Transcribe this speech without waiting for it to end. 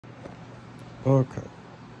Okay.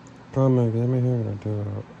 Come again, me here. I'm gonna do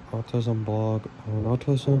an autism blog on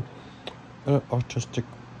autism and autistic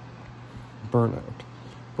burnout.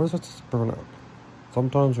 What is this burnout?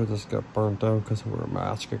 Sometimes we just get burnt out because we're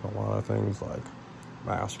masking a lot of things, like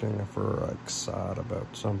masking if we're like sad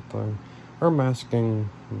about something, or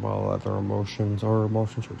masking well other emotions, or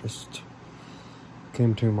emotions are just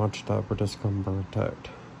became too much that we're just getting burnt out.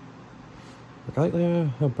 Like lately,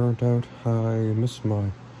 I'm burnt out. I miss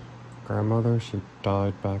my grandmother. She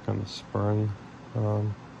died back in the spring.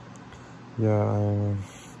 Yeah,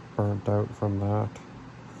 I've burnt out from that.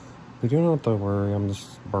 You don't have to worry, I'm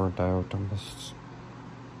just burnt out. I'm just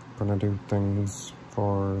gonna do things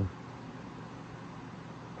for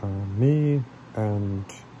me, and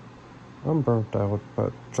I'm burnt out,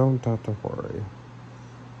 but don't have to worry.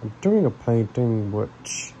 I'm doing a painting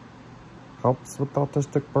which helps with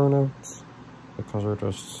autistic burnouts, because we're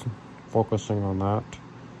just focusing on that.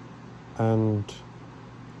 And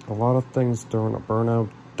a lot of things during a burnout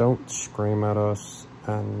don't scream at us,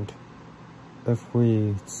 and if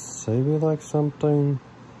we say we like something,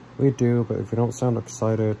 we do, but if we don't sound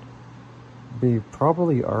excited, we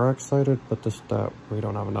probably are excited, but just that we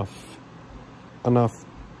don't have enough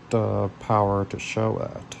power to show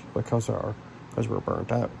it because we're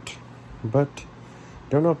burnt out. But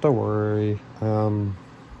don't have to worry.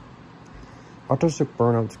 Autistic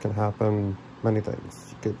burnouts can happen many things.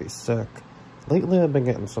 You could be sick. Lately I've been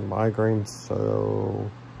getting some migraines,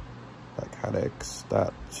 so like headaches,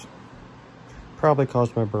 that probably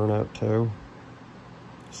caused my burnout too.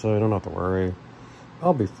 So you don't have to worry.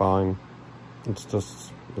 I'll be fine. It's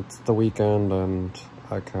the weekend and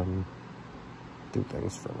I can do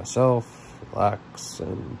things for myself, relax,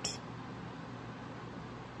 and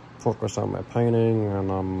focus on my painting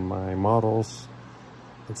and on my models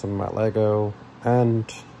and some of my Lego, and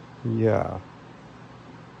yeah.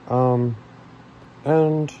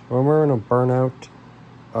 And when we're in a burnout,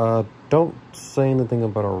 don't say anything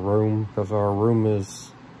about our room, because our room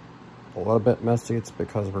is a little bit messy. It's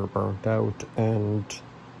because we're burnt out, and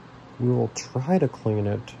we will try to clean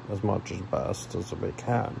it as much as best as we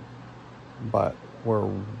can, but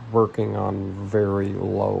we're working on very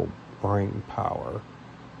low brain power,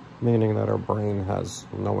 meaning that our brain has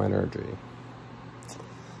no energy.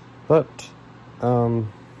 But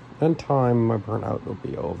in time my burnout will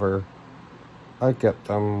be over. I get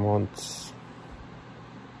them once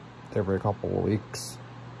every couple of weeks.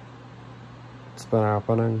 It's been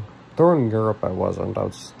happening. During Europe I wasn't. I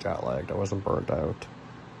was jet lagged. I wasn't burnt out.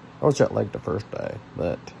 I was jet lagged the first day,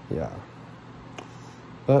 but yeah.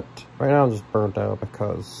 But right now I'm just burnt out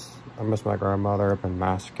because I miss my grandmother. I've been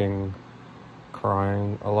masking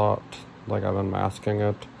crying a lot. Like I've been masking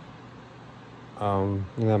it. And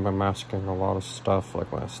I've been masking a lot of stuff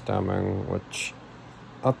like my stemming, which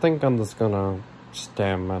I think I'm just gonna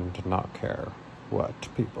stem and not care what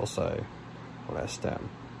people say when I stem.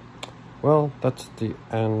 Well, that's the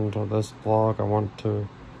end of this vlog. I want to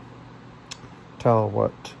tell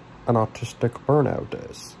what an autistic burnout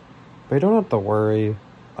is. But you don't have to worry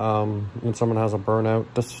when someone has a burnout.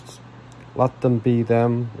 Just let them be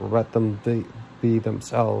them, or let them be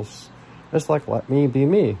themselves. Just like let me be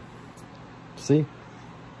me. See?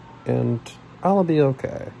 And I'll be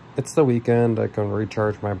okay. It's the weekend. I can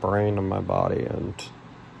recharge my brain and my body and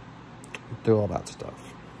do all that stuff.